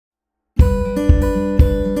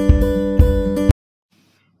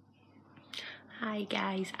Hi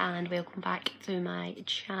guys, and welcome back to my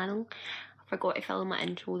channel. I forgot to film my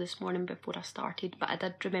intro this morning before I started, but I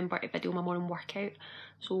did remember to video my morning workout,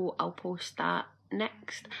 so I'll post that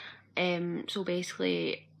next. So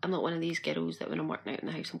basically, I'm not one of these girls that when I'm working out in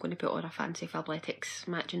the house I'm going to put on a fancy Fabletics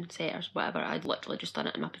matching setters, whatever. I'd literally just done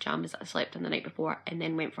it in my pyjamas that I slept in the night before and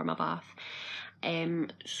then went for my bath.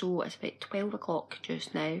 So it's about 12 o'clock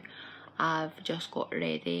just now. I've just got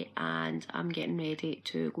ready and I'm getting ready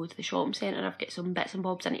to go to the shopping centre. I've got some bits and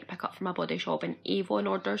bobs I need to pick up for my body shop and Avon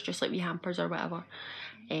orders, just like wee hampers or whatever.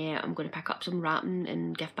 I'm going to pick up some wrapping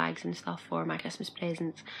and gift bags and stuff for my Christmas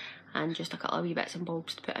presents, and just a couple of wee bits and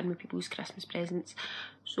bobs to put in with people's Christmas presents.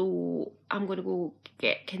 So I'm going to go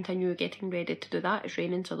continue getting ready to do that. It's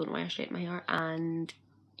raining, so I don't know why I straightened my hair. And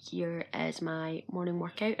here is my morning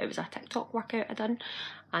workout. It was a TikTok workout I done,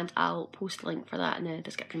 and I'll post the link for that in the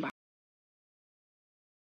description bar.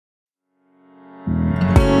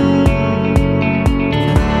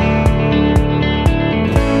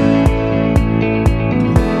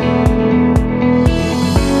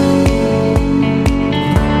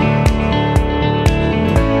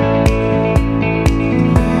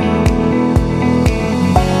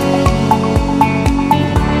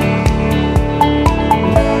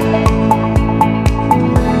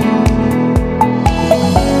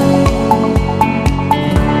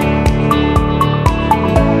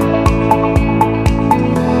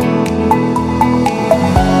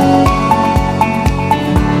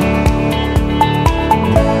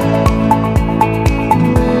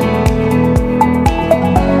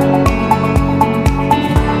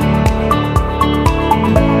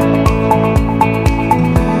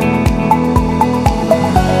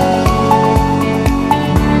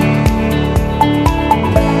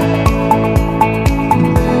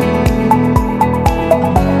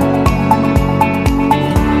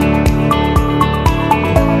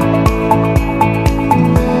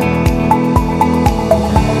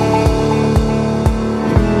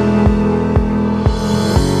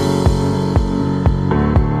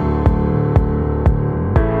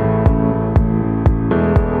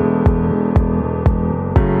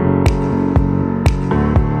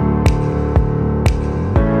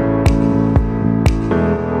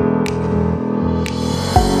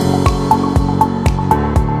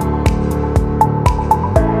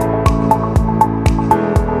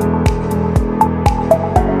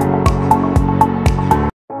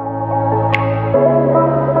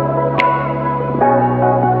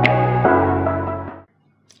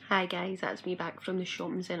 Hi guys, that's me back from the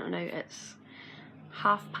shopping centre now. It's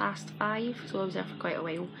 5:30, so I was there for quite a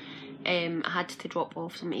while. I had to drop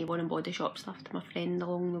off some Avon and Body Shop stuff to my friend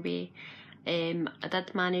along the way. I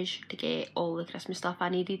did manage to get all the Christmas stuff I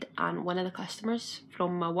needed, and one of the customers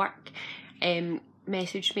from my work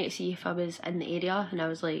messaged me to see if I was in the area, and I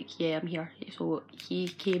was like, yeah, I'm here. So he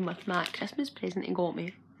came with my Christmas present and got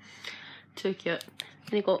me. So cute.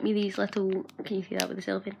 And he got me these little, can you see that with the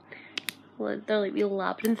cellophane? They're like real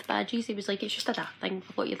labyrinth badges. He was like, it's just a daft thing,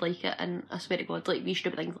 I thought you'd like it, and I swear to God, like these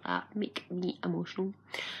stupid things like that make me emotional.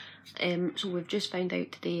 So we've just found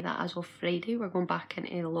out today that as of Friday we're going back into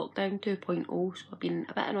the lockdown 2.0, so I've been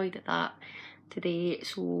a bit annoyed at that today,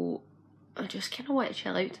 so I just kind of want to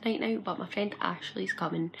chill out tonight now. But my friend Ashley's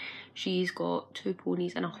coming. She's got 2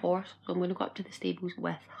 ponies and a horse, so I'm going to go up to the stables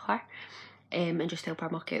with her and just help her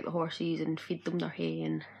muck out the horses and feed them their hay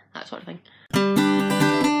and that sort of thing.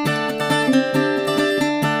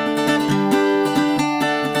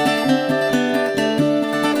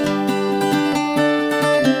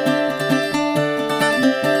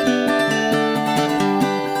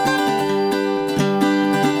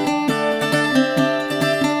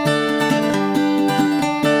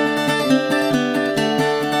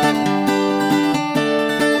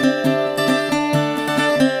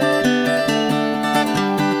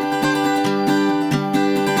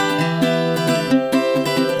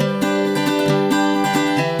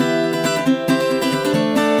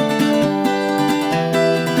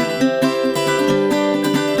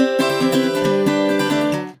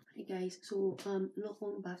 So not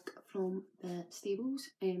long back from the stables,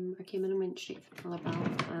 I came in and went straight for another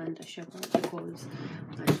bath and a shower because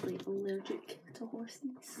I was actually allergic to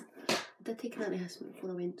horses. I did take an antihistamine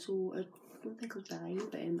before I went, so I don't think I'll die,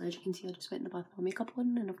 but as you can see I just went in the bath with my makeup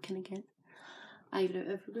on and I've kind of get eyebrow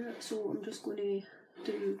everywhere. So I'm just going to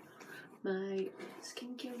do my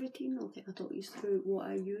skincare routine. I'll take my talkies through what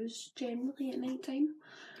I use generally at night time,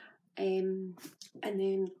 and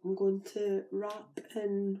then I'm going to wrap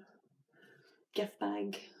in gift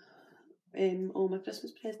bag all my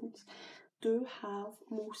Christmas presents. Do have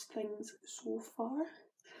most things so far.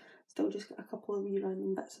 still just got a couple of wee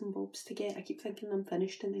random bits and bobs to get. I keep thinking I'm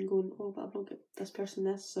finished and then going, oh, but I've not got this person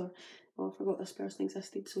this, or oh, I forgot this person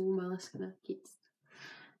existed, so my list kind of keeps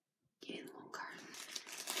getting longer.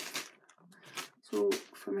 So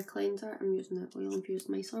for my cleanser, I'm using the oil infused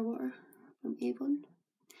micellar water from Avon.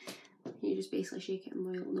 You just basically shake it in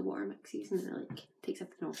the oil and the water mixes, and then it like takes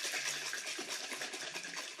everything off.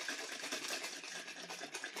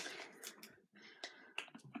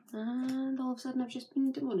 And all of a sudden I've just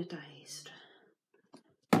been demonetised.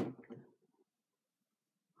 Oh,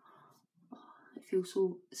 it feels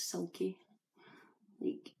so silky.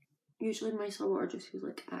 Like, usually micellar water just feels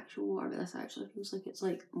like actual water, but this actually feels like it's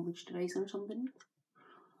like moisturising or something.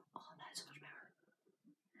 Oh, that is so much better.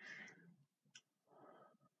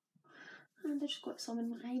 And I just got some in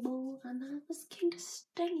my eyeball, and that was kind of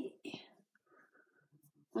stingy.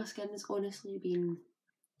 My skin has honestly been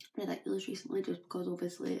ridiculous recently, just because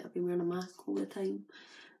obviously I've been wearing a mask all the time.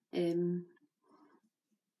 And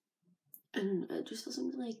it just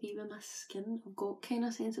doesn't really agree with my skin. I've got kind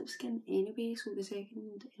of sensitive skin anyway, so the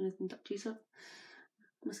second anything touches it,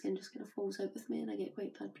 my skin just kind of falls out with me and I get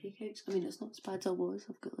quite bad breakouts. I mean, it's not as bad as I was.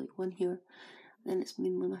 I've got like one here, and then it's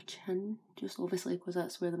mainly my chin, just obviously because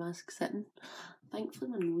that's where the mask's sitting.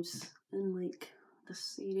 Thankfully my nose and like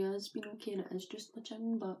this area has been okay, and it is just my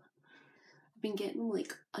chin, but I've been getting them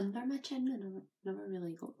like under my chin and I've never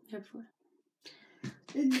really got there before.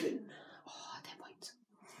 And then, oh, 10 points.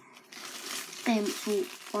 So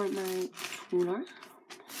for my toner,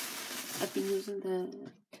 I've been using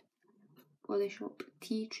the Body Shop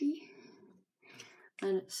Tea Tree,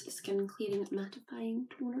 and it's a skin clearing mattifying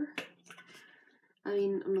toner. I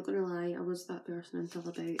mean, I'm not gonna lie, I was that person until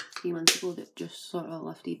about 3 months ago that just sort of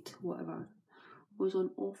lifted whatever was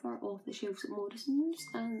on offer off the shelves at Morrison's,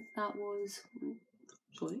 and that was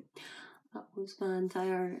my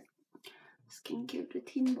entire skincare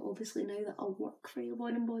routine. But obviously now that I work for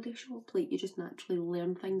Avon and Body Shop, like, you just naturally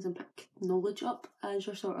learn things and pick knowledge up as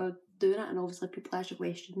you're sort of doing it, and obviously people ask you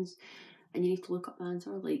questions and you need to look up the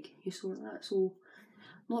answer, like, you sort that. So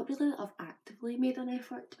not really that I've actively made an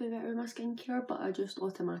effort to be better with my skincare, but I just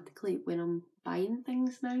automatically, when I'm buying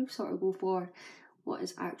things now, sort of go for what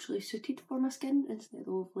is actually suited for my skin instead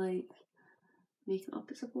of like making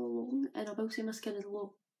up as I go along. And I will say my skin is a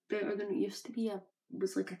lot better than it used to be. I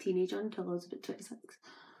was like a teenager until I was about 26.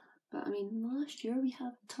 But I mean, last year we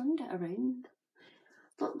have turned it around.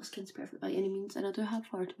 Not my skin's perfect by any means, and I do have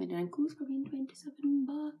far too many wrinkles for being 27,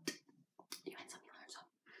 but you win some, you learn some.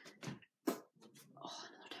 Oh,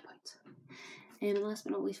 another 10 points. And last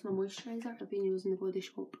but not least, my moisturiser, I've been using the Body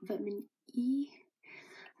Shop Vitamin E.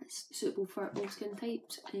 It's suitable for all skin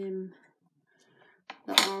types. There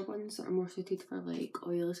are ones that are more suited for like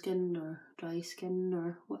oily skin or dry skin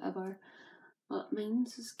or whatever, but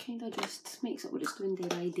mine's is kind of just makes it what it's doing day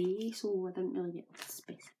by day, so I didn't really get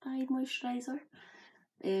specified moisturiser.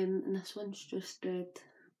 And this one's just dead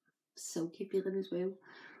silky feeling as well.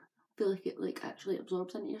 I feel like it like actually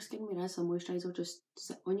absorbs into your skin, whereas some moisturiser just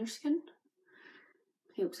sit on your skin.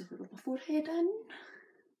 Helps if you rub my forehead in.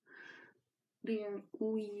 There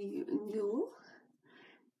we go.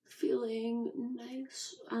 Feeling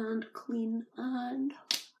nice and clean and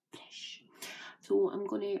fresh. So I'm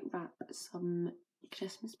going to wrap some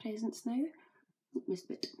Christmas presents now. Missed a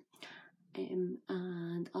bit.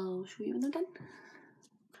 And I'll show you when they're done.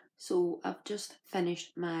 So I've just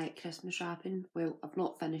finished my Christmas wrapping. Well, I've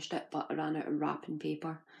not finished it, but I ran out of wrapping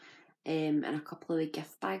paper. And a couple of the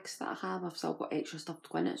gift bags that I have, I've still got extra stuff to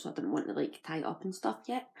go in it, so I didn't want to like tie it up and stuff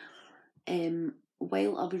yet.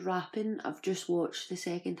 While I was wrapping, I've just watched the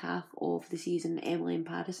second half of the season Emily in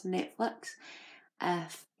Paris on Netflix.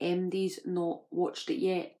 If MD's not watched it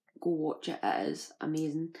yet, go watch it. It is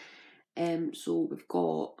amazing. So we've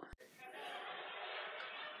got.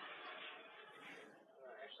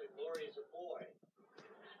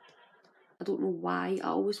 I don't know why. I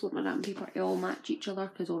always want my wrapping paper to all match each other,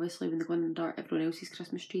 because obviously when they go under everyone else's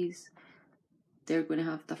Christmas trees, they're going to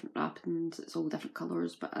have different wrappings. It's all different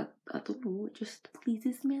colours, but I don't know. It just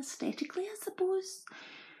pleases me aesthetically, I suppose.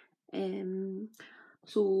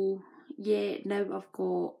 So yeah, now I've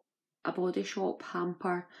got a Body Shop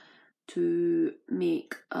hamper to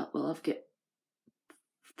make. Well, I've got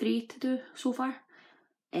 3 to do so far.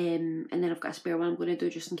 And then I've got a spare one I'm going to do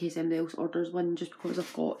just in case anybody else orders one, just because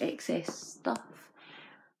I've got excess stuff.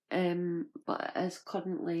 But it is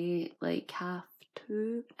currently like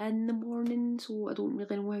 2:30 in the morning, so I don't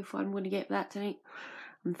really know how far I'm going to get with that tonight.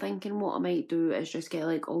 I'm thinking what I might do is just get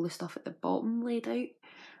like all the stuff at the bottom laid out,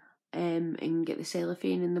 and get the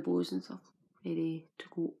cellophane and the bows and stuff ready to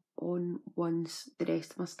go on once the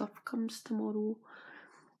rest of my stuff comes tomorrow.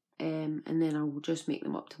 and then I'll just make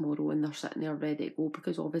them up tomorrow and they're sitting there ready to go,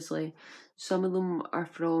 because obviously some of them are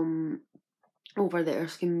from over the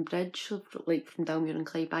Erskine Bridge, like from Dalmuir and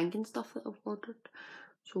Clydebank and stuff that I've ordered.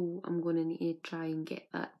 So I'm going to need to try and get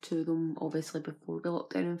that to them, obviously, before the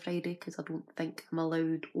lockdown on Friday, because I don't think I'm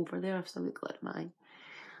allowed over there. I've still got glitter in my eye.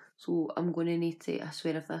 So I'm going to need to, I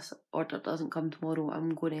swear if this order doesn't come tomorrow,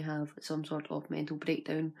 I'm going to have some sort of mental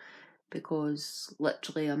breakdown, because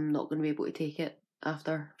literally I'm not going to be able to take it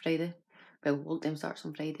after Friday. Well, lockdown starts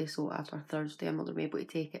on Friday, so after Thursday I'm not going to be able to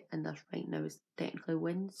take it, and this right now is technically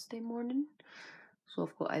Wednesday morning. So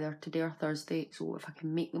I've got either today or Thursday, so if I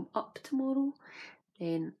can make them up tomorrow,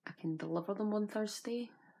 then I can deliver them on Thursday.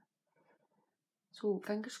 So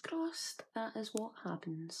fingers crossed, that is what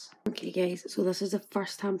happens. Okay guys, so this is the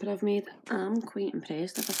first hamper I've made. I'm quite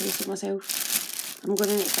impressed, if I say so myself. I'm going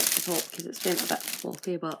to need to fix the top because it's been a bit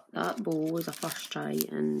floppy, but that bowl was a first try,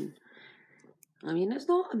 and I mean it's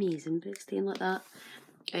not amazing, but it's staying like that.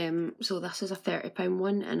 So this is a £30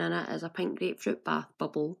 one, and in it is a pink grapefruit bath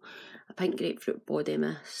bubble, a pink grapefruit body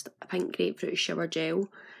mist, a pink grapefruit shower gel,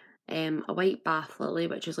 a white bath lily,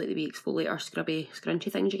 which is like the wee exfoliator scrubby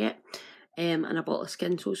scrunchy things you get, and a bottle of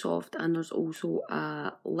Skin So Soft, and there's also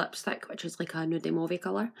a lipstick which is like a nude mauve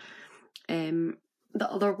colour. The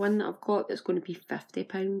other one that I've got that's going to be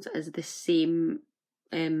 £50 is the same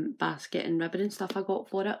basket and ribbon and stuff I got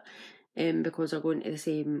for it, because they're going to the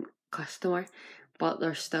same customer, but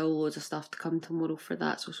there's still loads of stuff to come tomorrow for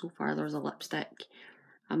that. So far there's a lipstick,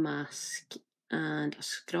 a mask and a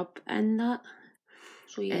scrub in that.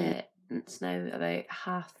 So yeah, it's now about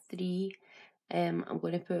 3:30. I'm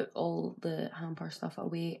going to put all the hamper stuff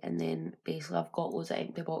away, and then basically I've got loads of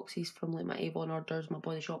empty boxes from like my Avon orders, my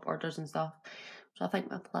Body Shop orders and stuff. So I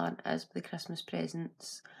think my plan is for the Christmas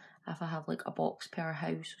presents, if I have like a box per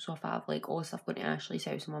house, so if I have like all the stuff going to Ashley's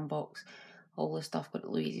house in one box, all the stuff going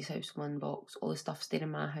to Louise's house in one box, all the stuff staying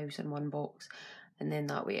in my house in one box, and then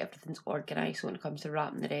that way everything's organised. So when it comes to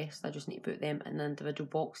wrapping the rest, I just need to put them in individual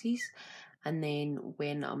boxes, and then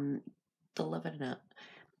when I'm delivering it,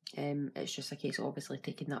 it's just a case of obviously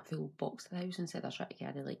taking that full box to the house instead of trying to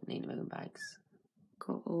carry like 90 million bags.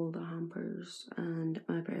 Got all the hampers and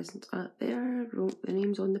my presents up there, wrote the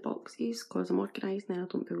names on the boxes because I'm organised now. I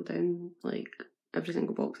don't pull down like every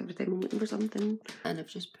single box every time I'm looking for something. And I've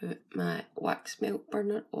just put my wax melt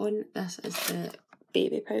burner on. This is the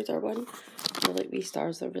baby powder one. They're like wee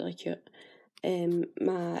stars, they're really cute.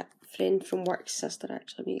 My friend from work's sister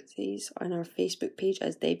actually makes these on our Facebook page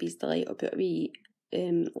as Debi's Delight. I'll put a wee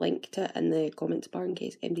link to it in the comments bar in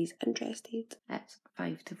case anybody's interested. It's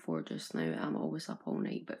 5 to 4 just now. I'm always up all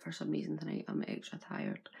night, but for some reason tonight I'm extra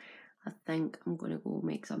tired. I think I'm going to go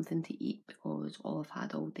make something to eat because all I've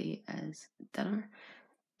had all day is dinner.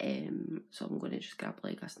 So I'm going to just grab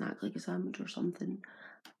like a snack, like a sandwich or something,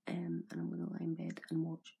 and I'm going to lie in bed and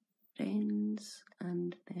watch Friends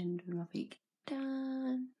and then do my fake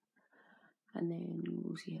tan, and then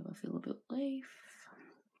we'll see how I feel about life.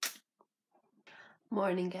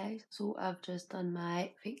 Morning guys, so I've just done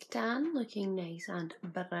my fake tan, looking nice and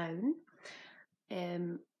brown.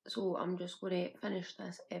 So I'm just going to finish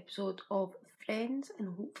this episode of Friends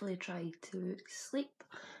and hopefully try to sleep.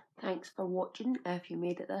 Thanks for watching if you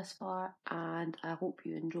made it this far, and I hope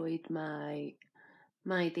you enjoyed my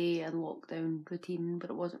day and lockdown routine, but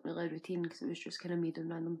it wasn't really a routine because it was just kind of me doing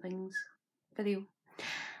random things video.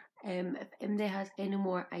 If anybody has any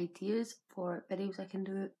more ideas for videos I can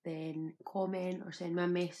do, then comment or send me a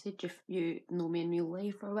message if you know me in real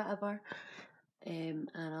life or whatever,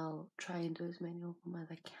 and I'll try and do as many of them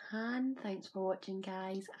as I can. Thanks for watching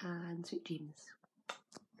guys, and sweet dreams.